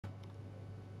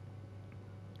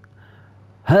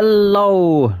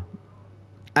Hello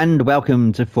and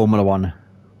welcome to Formula 1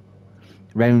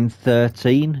 round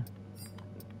 13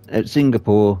 at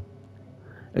Singapore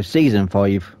of season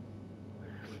 5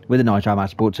 with the Nitro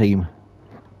Motorsport team.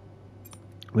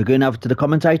 We're going over to the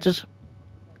commentators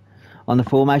on the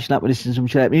formation lap. We're listening to some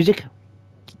chill out music,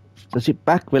 so sit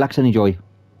back, relax and enjoy.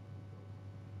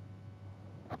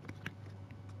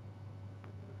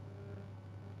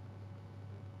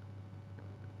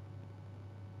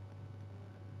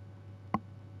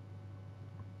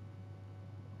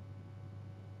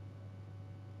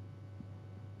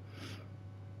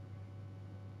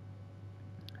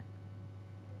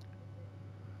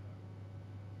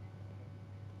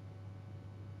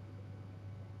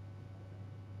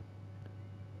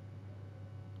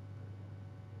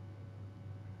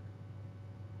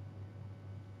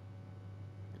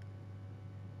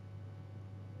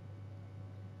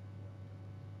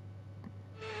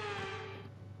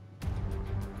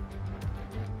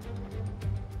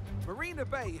 Marina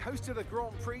Bay hosted a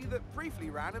Grand Prix that briefly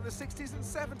ran in the 60s and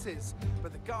 70s,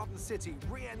 but the Garden City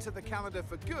re-entered the calendar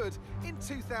for good in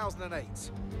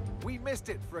 2008. We missed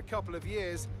it for a couple of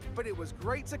years, but it was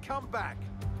great to come back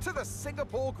to the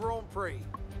Singapore Grand Prix.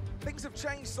 Things have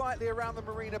changed slightly around the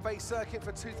Marina Bay circuit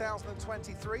for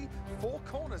 2023. 4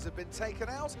 corners have been taken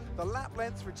out, the lap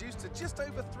length reduced to just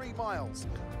over 3 miles.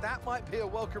 That might be a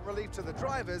welcome relief to the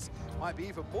drivers, might be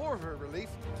even more of a relief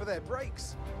for their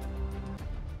brakes.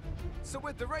 So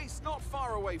with the race not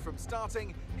far away from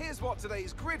starting, here's what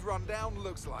today's grid rundown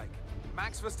looks like.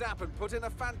 Max Verstappen put in a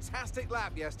fantastic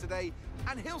lap yesterday,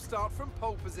 and he'll start from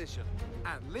pole position.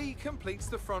 And Lee completes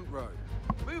the front row.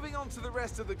 Moving on to the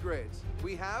rest of the grid,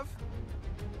 we have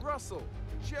Russell,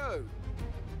 Joe,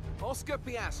 Oscar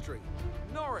Piastri,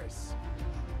 Norris,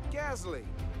 Gasly,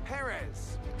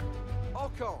 Perez,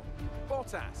 Ocon,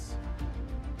 Bottas,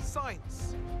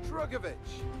 Sainz, Drugovich,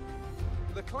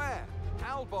 Leclerc,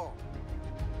 Albon,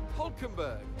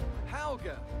 Hulkenberg,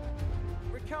 Halger,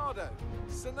 Ricciardo,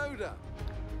 Tsunoda,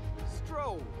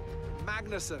 Stroll,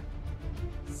 Magnussen,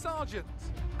 Sargent,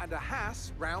 and a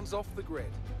Haas rounds off the grid.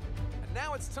 And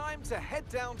now it's time to head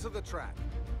down to the track.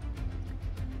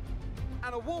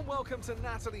 And a warm welcome to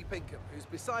Natalie Pinkham, who's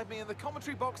beside me in the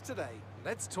commentary box today.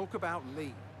 Let's talk about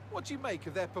Lee. What do you make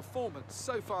of their performance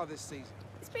so far this season?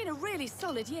 It's been a really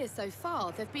solid year so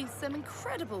far. There have been some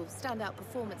incredible standout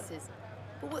performances.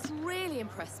 But what's really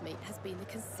impressed me has been the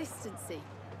consistency.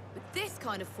 With this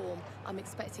kind of form, I'm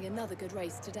expecting another good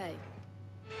race today.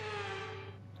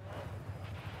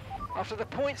 After the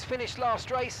points finished last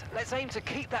race, let's aim to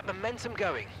keep that momentum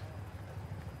going.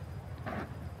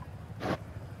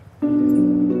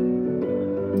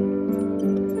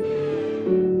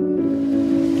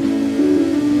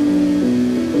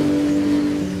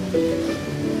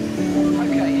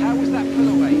 Okay, how was that pull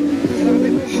away? We're going to have a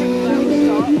bit more grip down the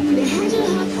start, but we need to install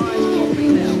the tyres properly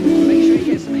now. Make sure you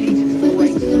get some heat into the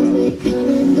brakes as well.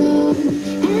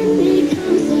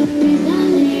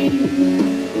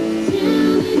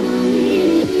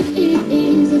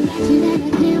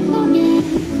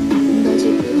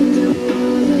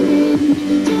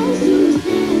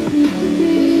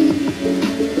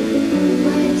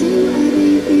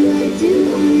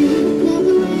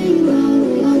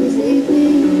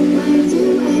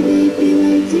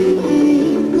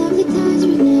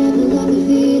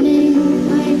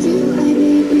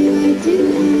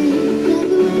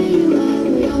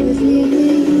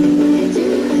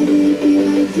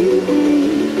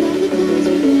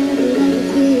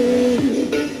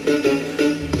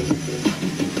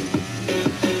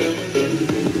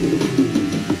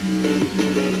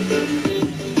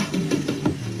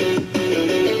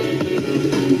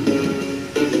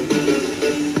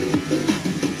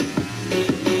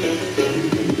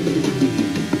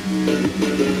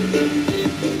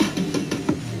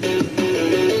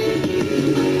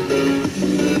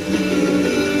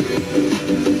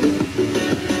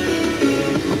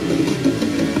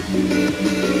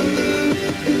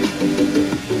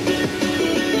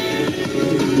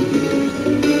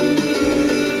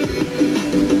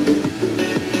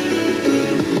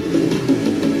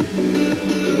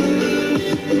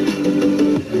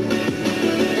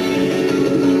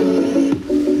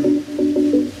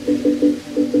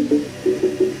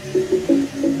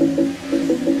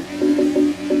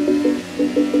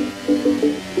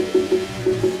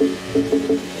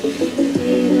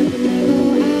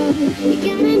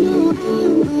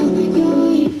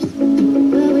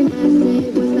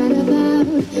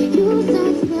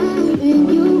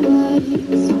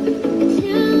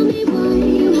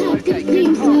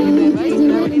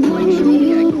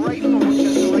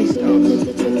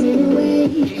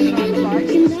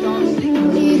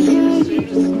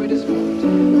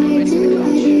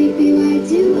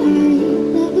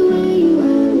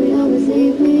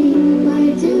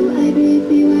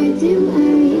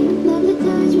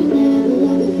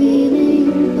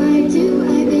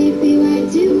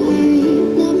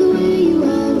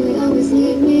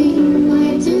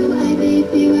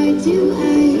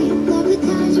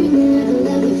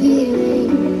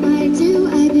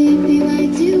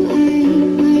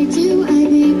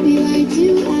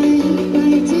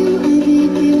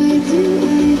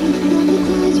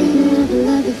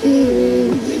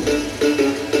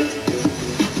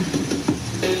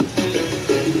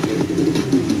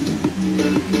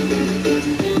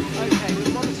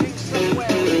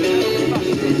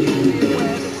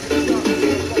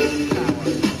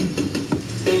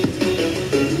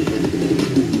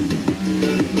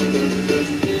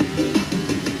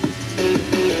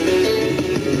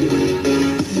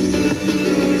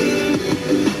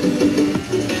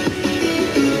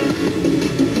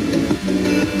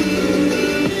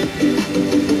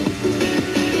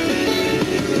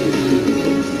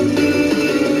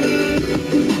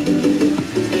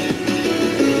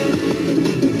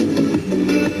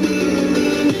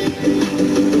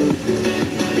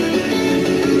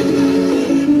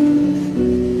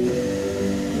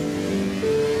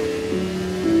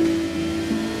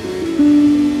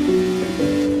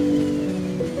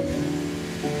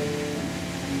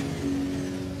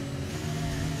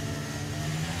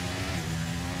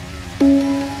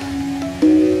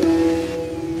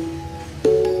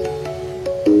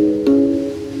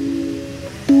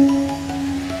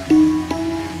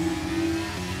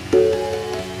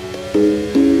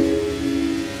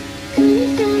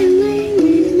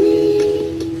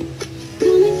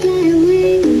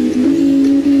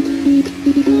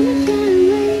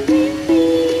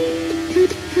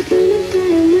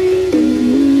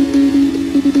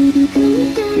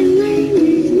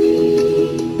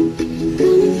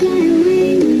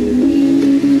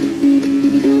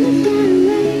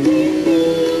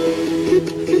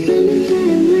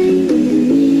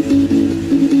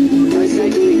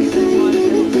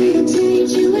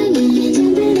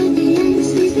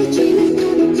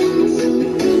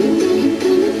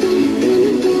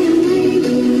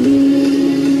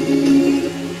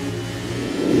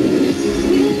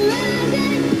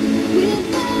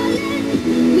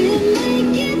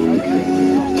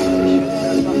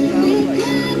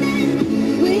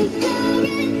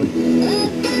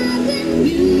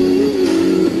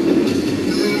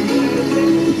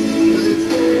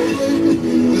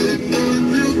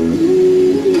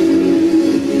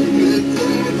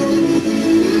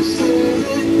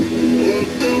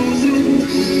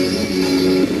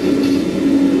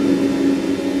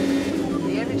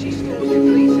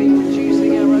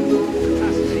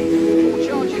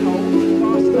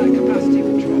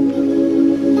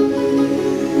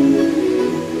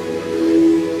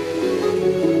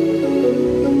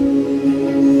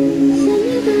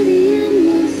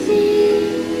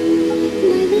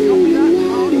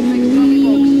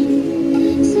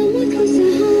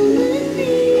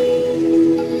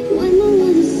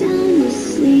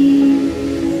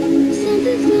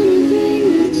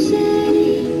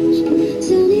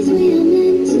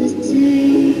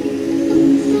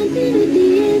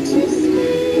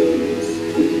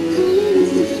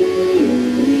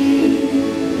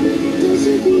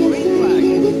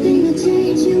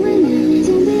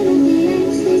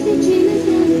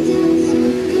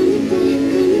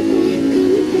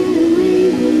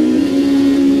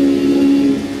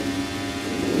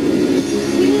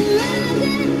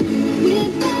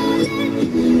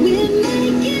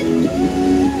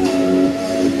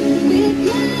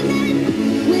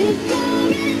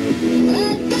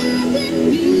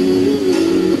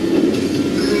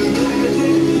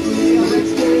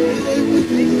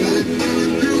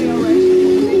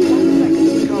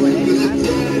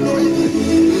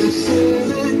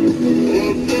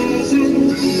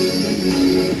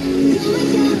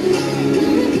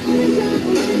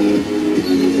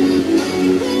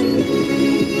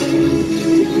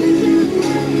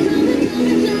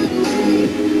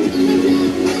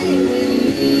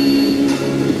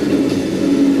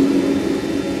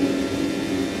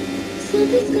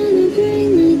 Something's gonna bring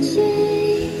the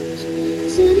change.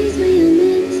 Journey's where you're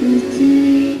meant to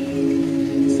take.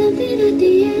 Something at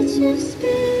the edge of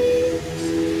space,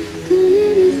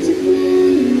 calling us to fly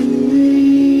away.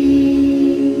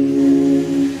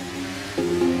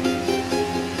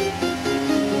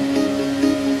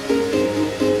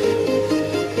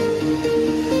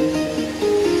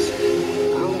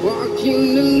 I'm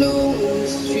walking alone, the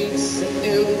streets are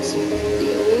empty.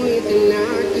 The only thing I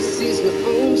can see is my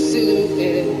own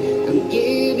silhouette. I'm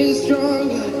getting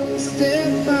stronger, step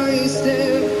by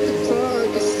step. The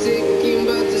clock is ticking,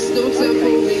 but there's no time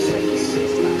for me.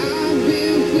 I've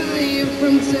been flying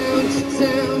from town to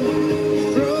town,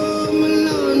 from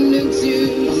London to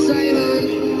Thailand.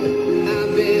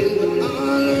 I've been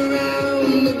all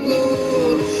around the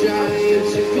globe, trying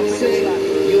to protect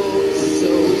your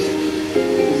soul.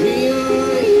 We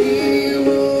are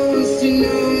heroes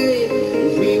tonight.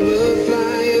 We will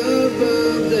fly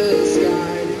above the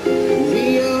sky. We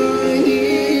are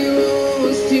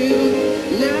heroes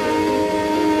tonight.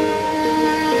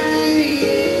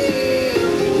 Yeah.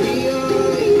 We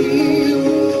are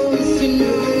heroes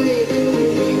tonight.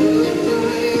 We will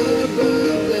fly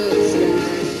above the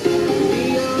sky. We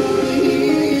are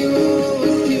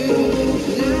heroes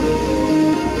tonight.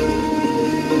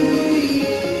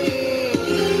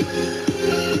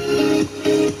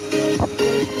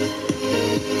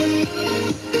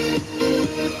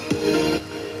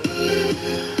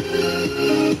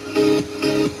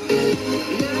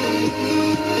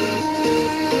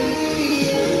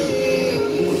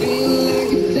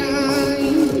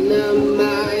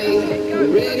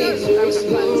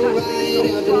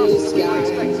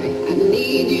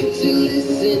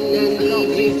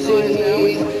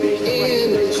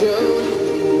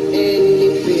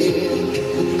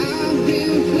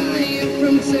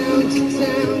 Town to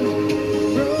town,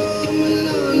 from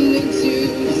London to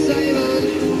Thailand.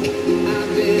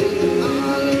 I've been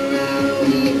all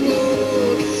around the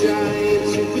globe, trying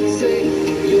to protect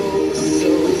your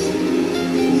soul.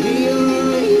 We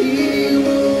are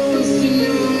heroes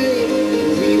tonight.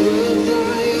 We will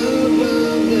fly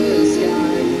above the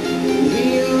sky. We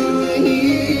are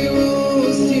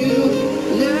heroes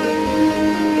tonight.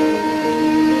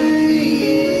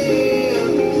 Yeah.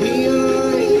 We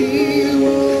are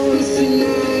heroes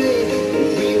tonight.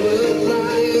 We will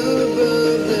fly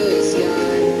above the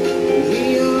sky. We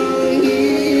are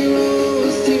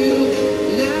heroes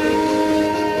tonight.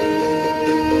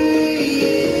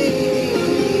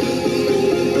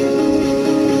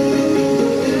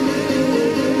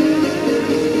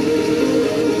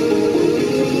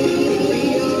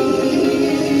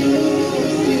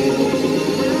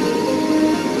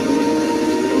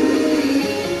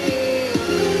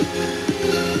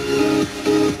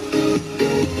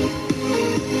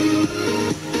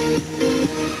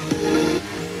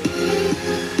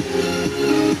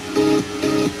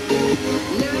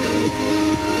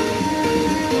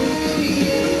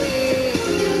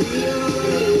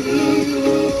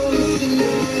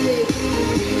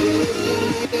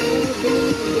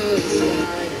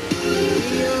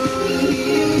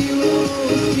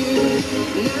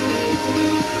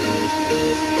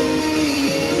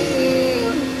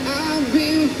 I've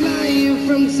been flying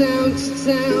from town to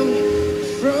town,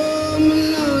 from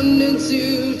London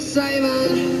to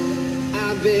Taiwan.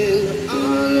 I've been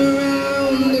all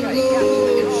around the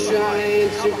globe, trying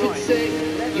to protect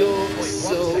your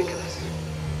soul.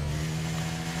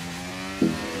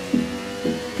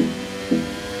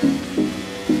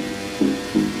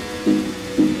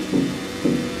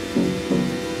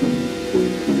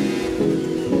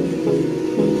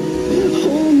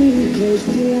 Hold me close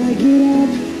till I get up.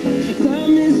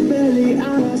 Time is barely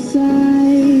on our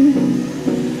side.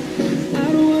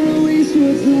 I don't wanna waste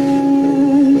what's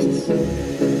left.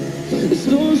 The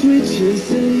storms we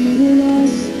chase are leading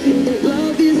us, and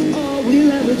love is all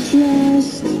we'll ever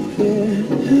trust.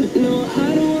 Yeah, no,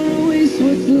 I don't wanna waste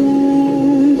what's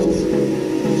left.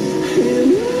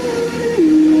 And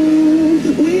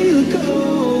on we'll go,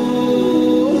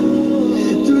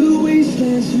 through the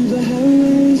wastelands, through the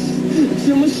highways,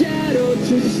 till my shadow turns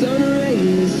to sun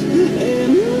rays.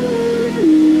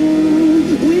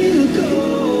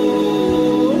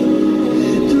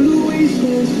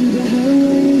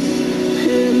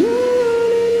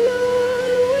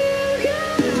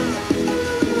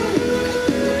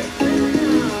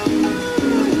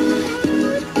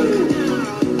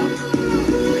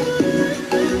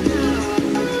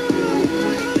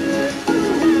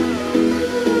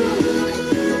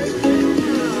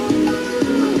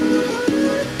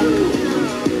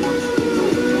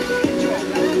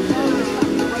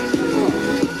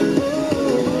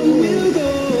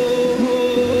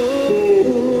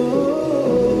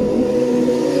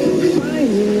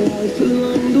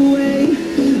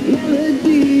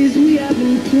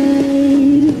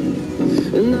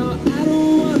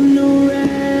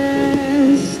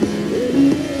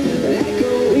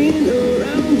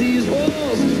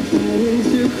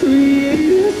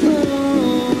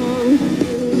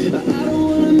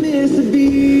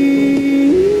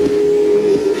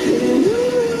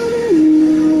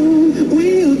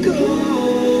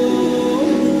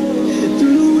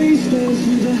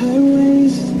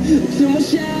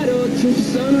 through the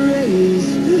sun rays,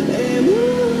 and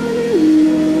on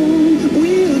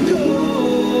we'll go.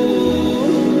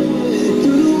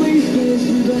 Through the wastelands,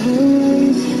 through the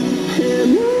highways,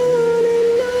 and on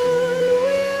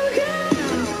we'll go.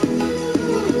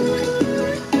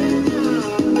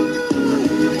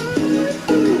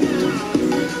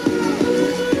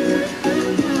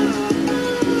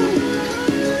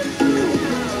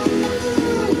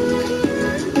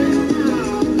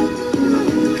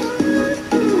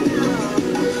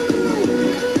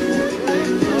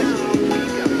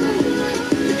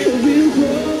 We'll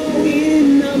grow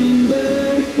in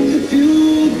number,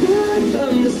 fueled by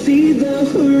them to see the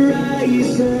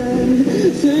horizon,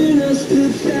 turn us to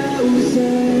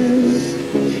thousands.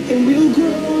 And we'll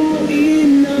grow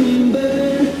in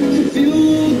number,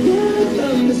 fueled by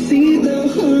them to see the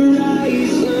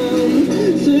horizon,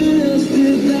 turn us to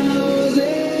thousands.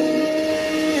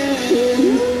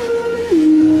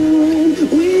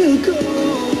 We'll go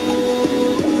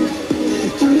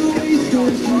through the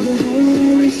wastelands, through the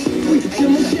highways, till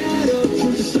my shadow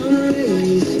through the sun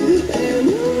rays, and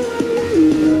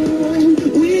on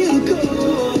we'll go.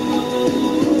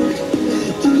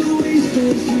 Through the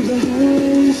wastelands, through the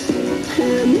highways,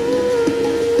 and on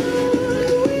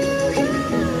we'll go.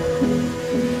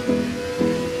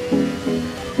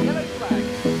 Yellow flag.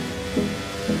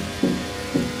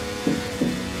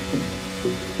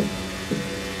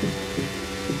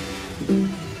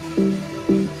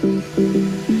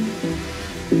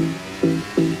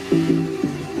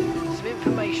 Some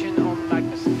information on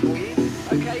Magnussen for you.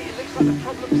 Okay, it looks like the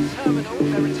problem's terminal.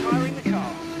 They're retiring the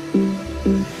car.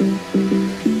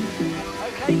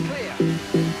 Okay, clear.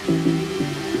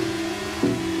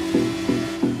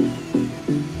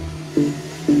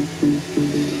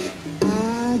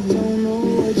 I don't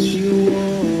know what you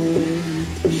want.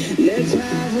 Let's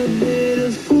have a bit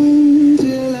of fun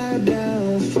till I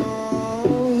downfall.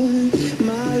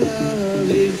 My love,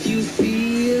 if you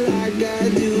feel like I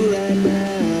do right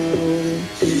now,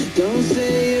 don't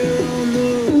say you're on the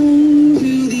road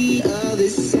to the other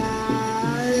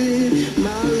side.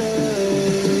 My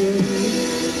love.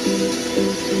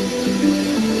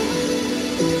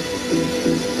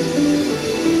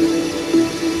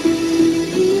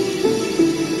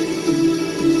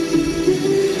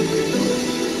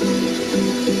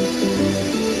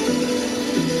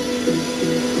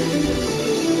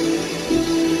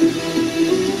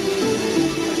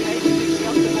 Okay, fixing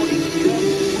up the body to curb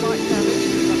some slight damage.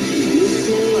 You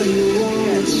say you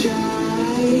wanna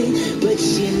try, but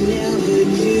you never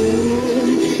do.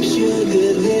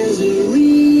 Sugar, there's a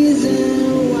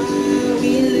reason why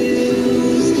we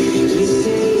lose. You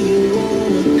say you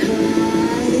wanna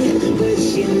cry, but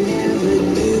you never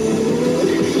do.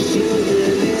 Sugar,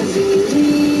 there's a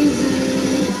reason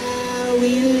why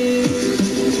we lose.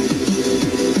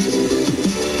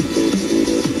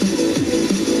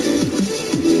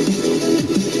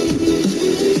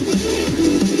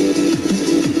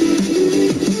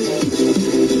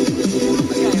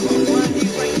 Okay, I've got a brand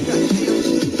new race strategy.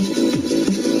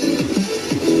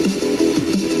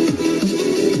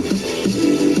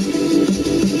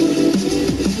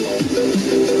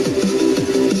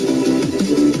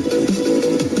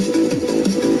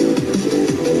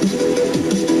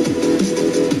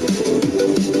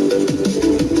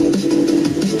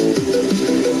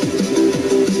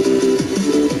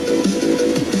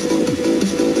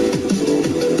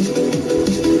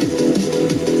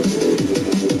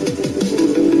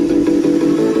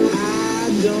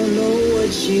 I don't know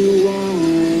what you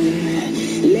want.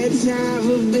 Let's have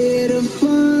a bit of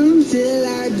fun till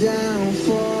I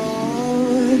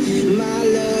downfall. My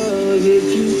love, if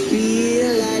you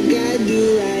feel like I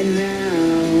do right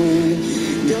now,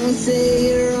 don't say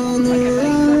you're on the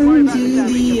Okay, don't run worry about the to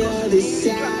damage. the I've got some other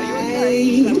easy stuff. Are you okay?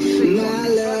 side. That was super. My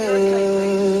Glad you're okay,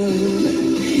 mate. love,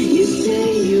 you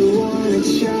say you wanna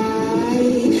try,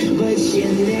 but you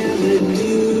never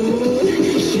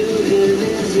do. Sugar,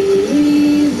 there's a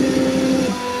reason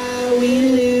why we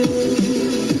lose.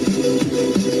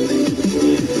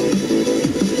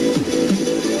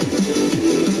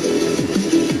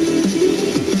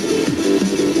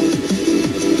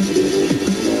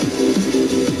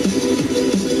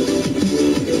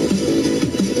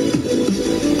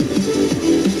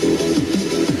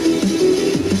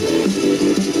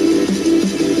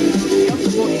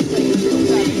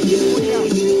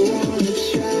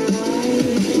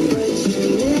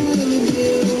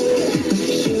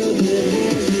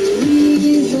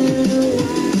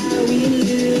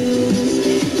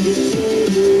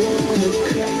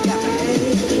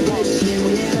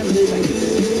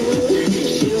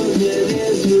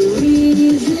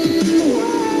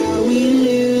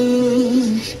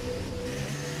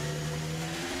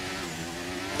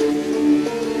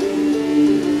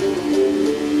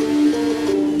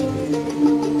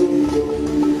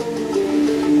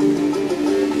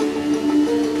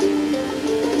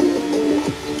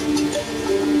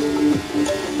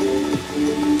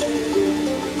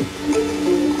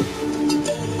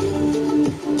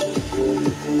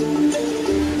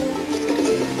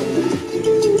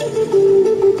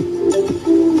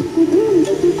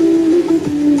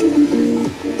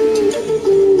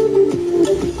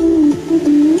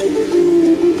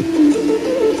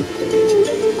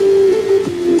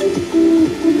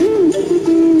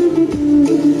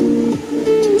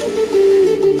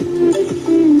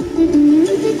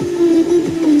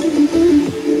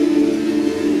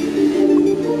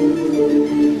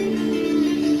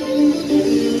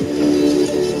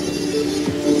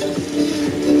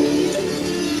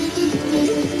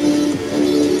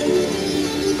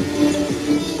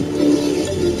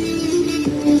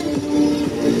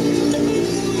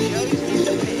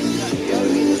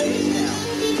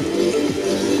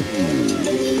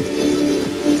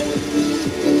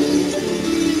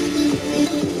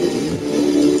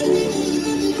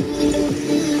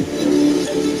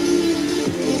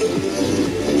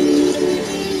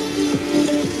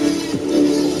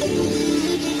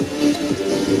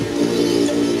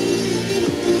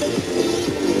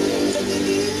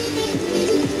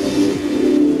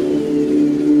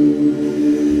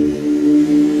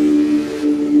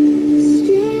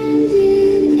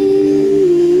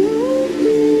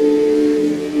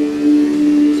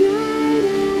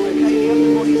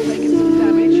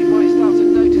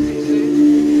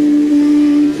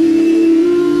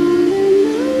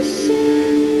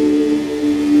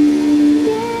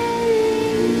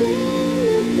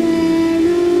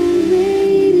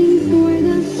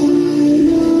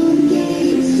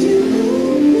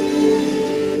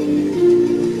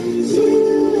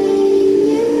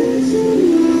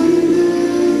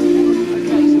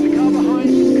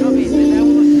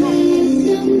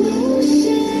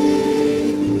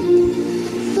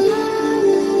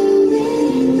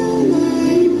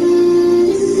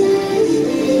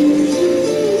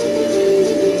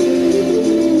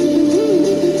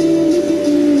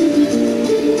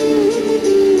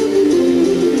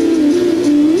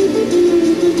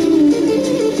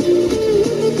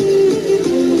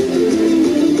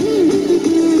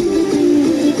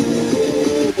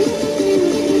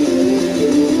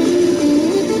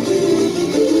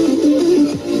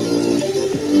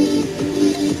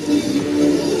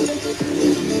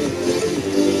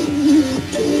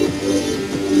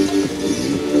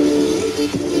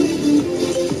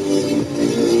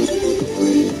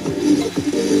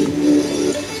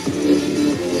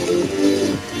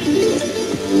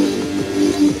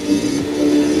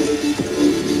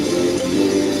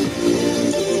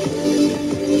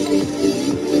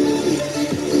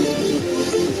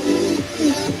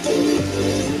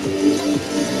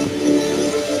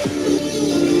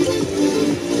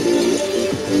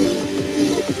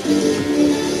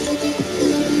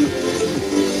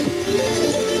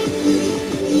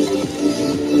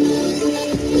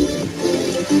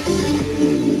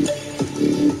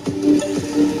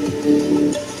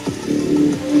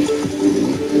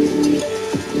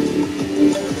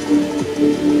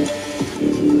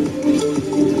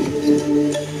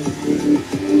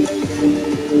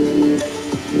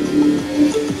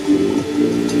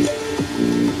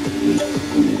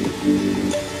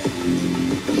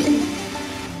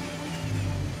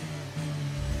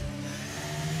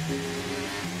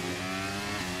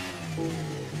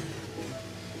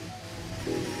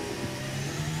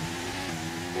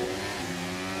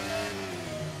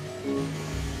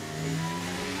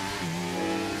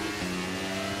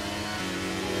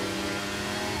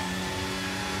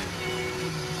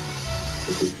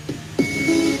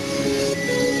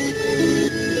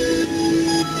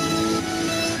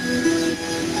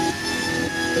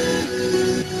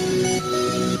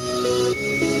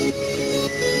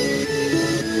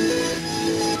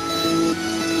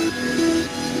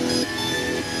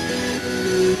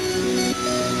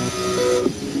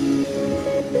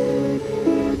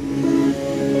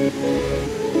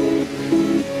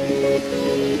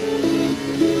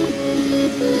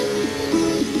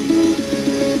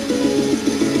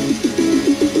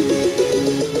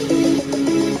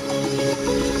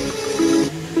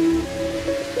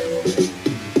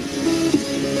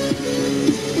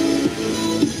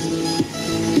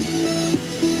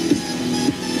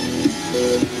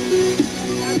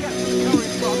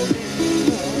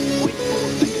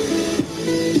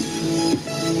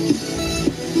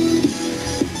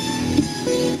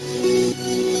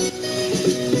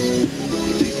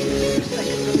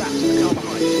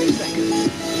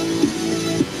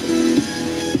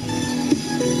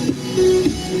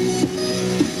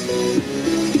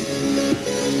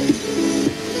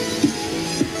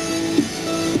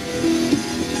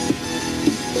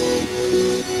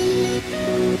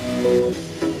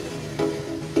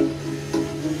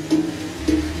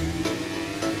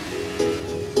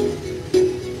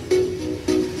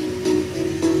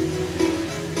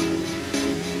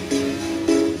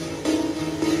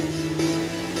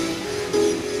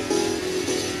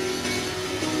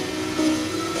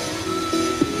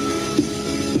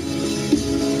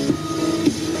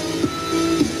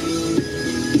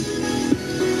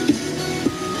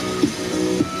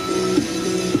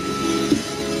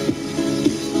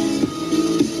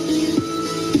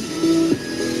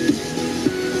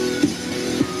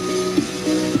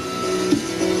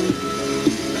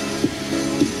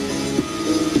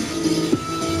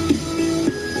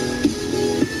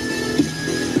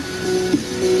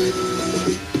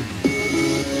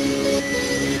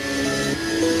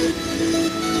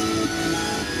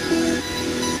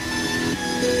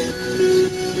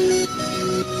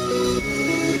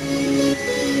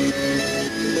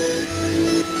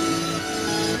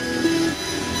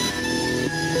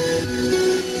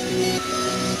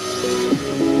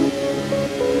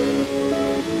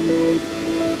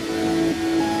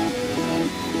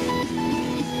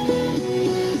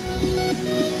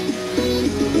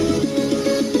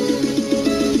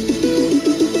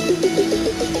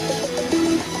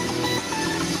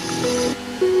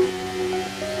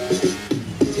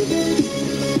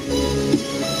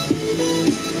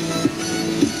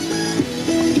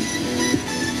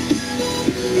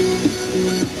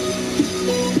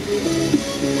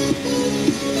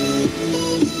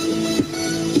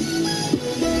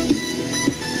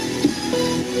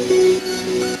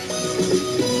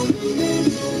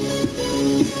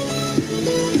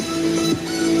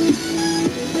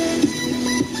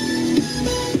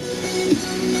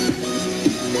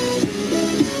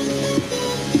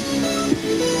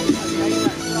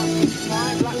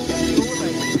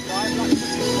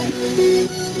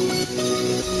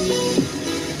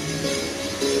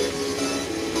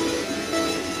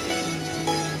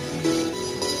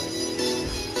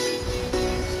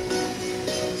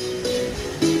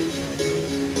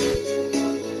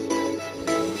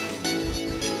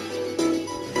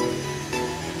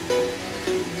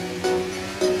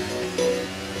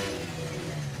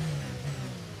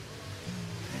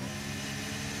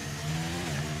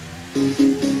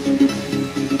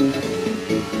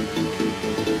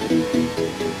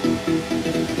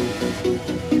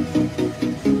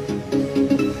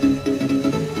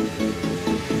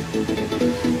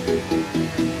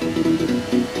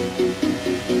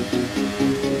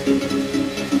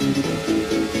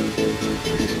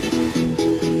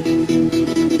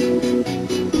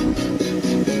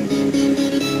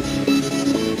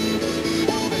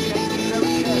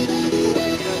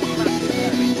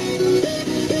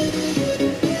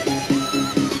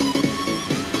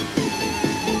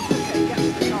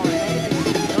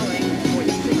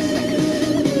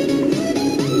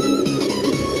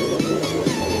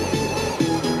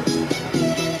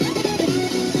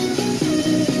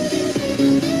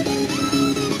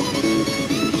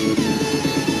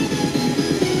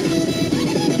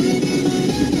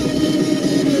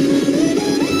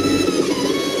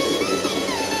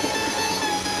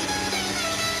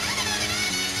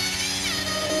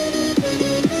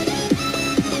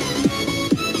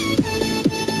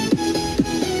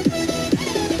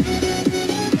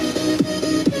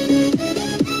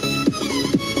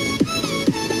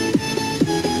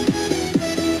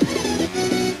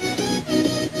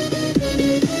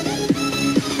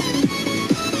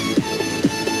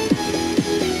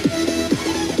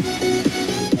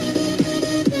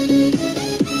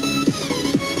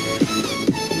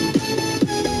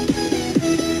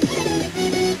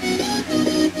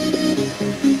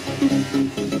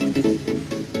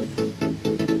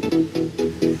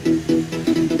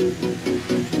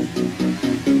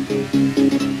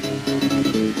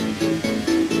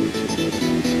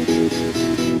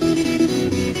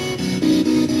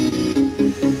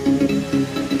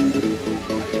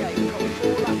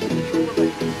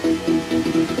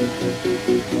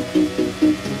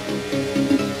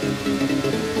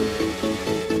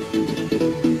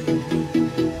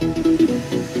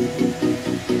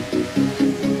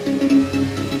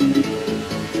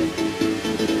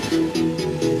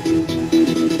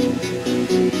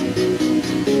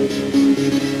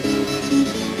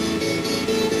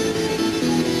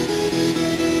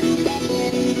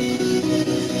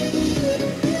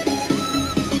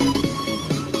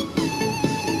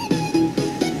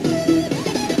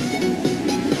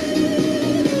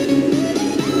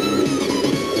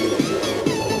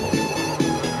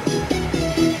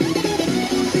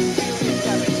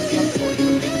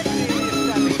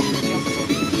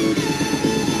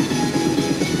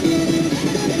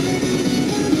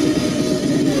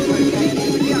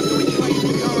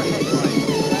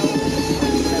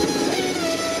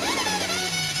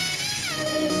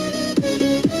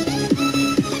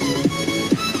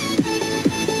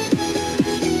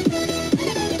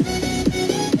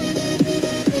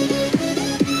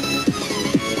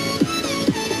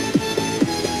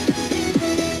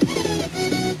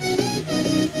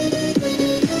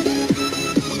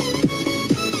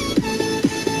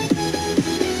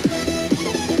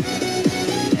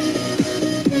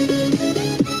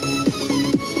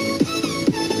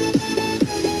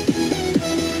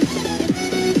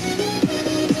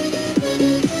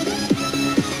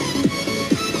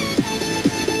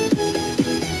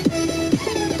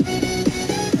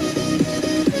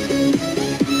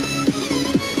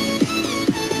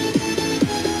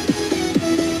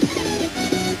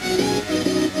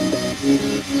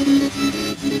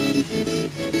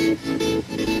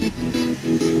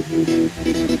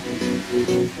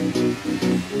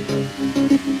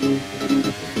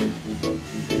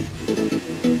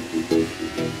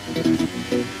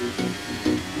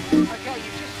 Okay,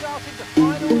 you've just started the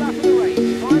final lap of the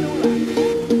race. Final lap.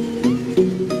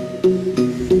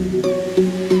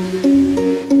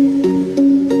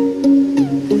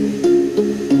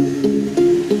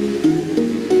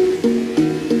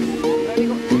 You've only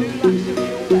got 2 laps of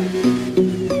fuel left.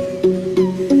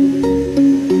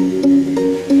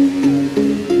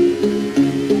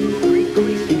 We're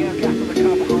increasing our gap on the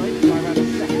car behind by around a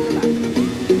second a lap.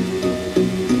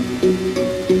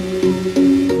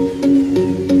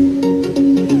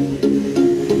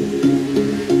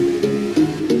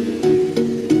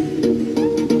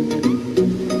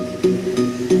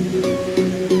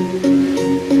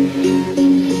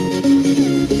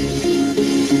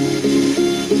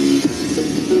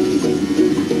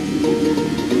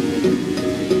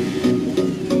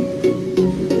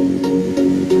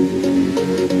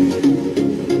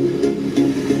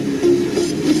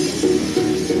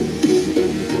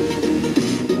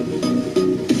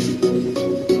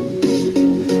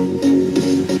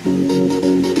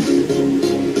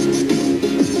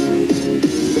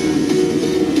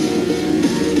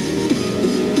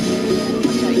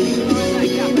 Okay, keep an eye on that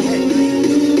gap ahead, please.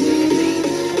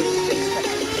 16.6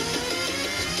 seconds.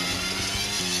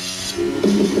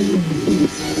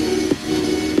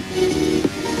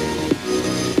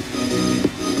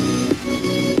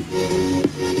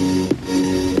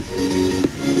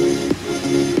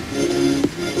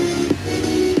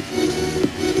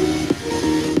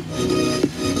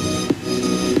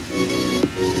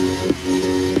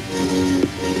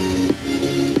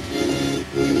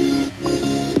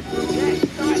 Yes,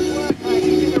 nice work, mate.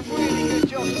 You did a really good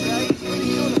job today. Pretty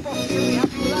sure the boss is going to be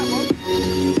happy with that one.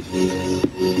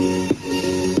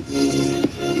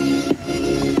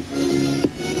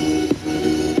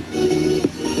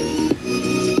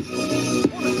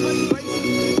 What a great race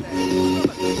you did there. Well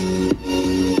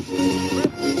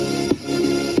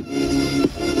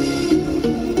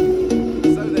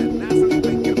So then, Natalie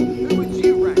Bingham, who would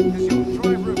you rank as your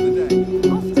driver of the day?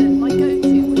 Often, my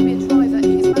go-to would be a driver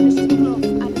who's managed to pull off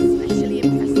an especially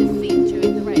impressive feat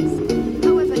during the race.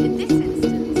 However, in this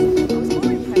instance, I was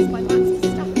more impressed by Max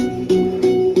Verstappen.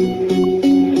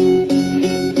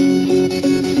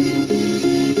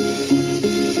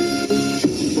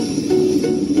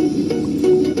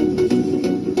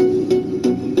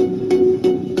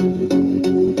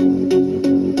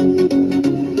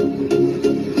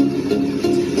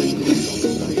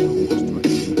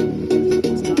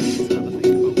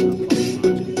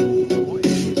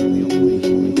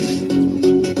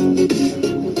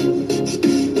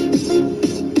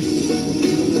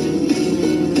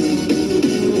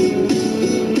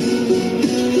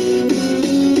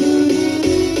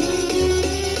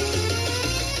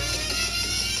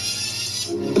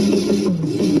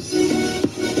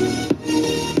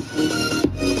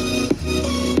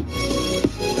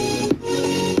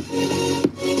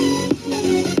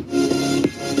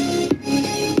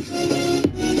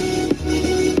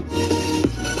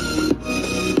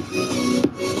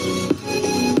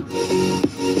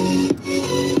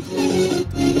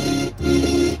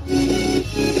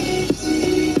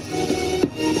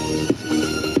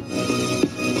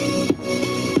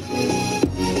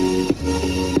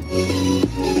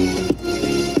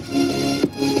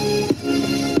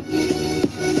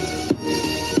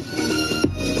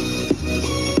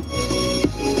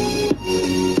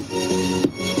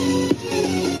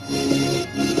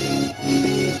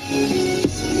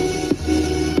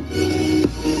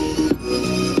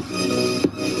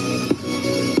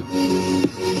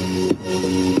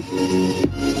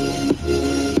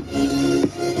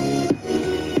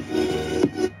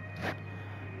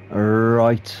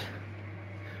 Right,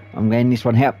 I'm getting this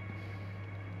one here.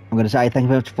 I'm going to say thank you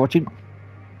very much for watching.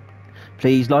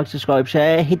 Please like, subscribe,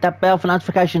 share, hit that bell for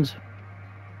notifications.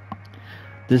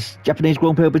 This Japanese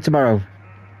Grand Prix will be tomorrow.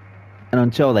 And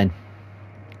until then,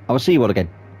 I will see you all again.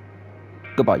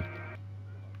 Goodbye.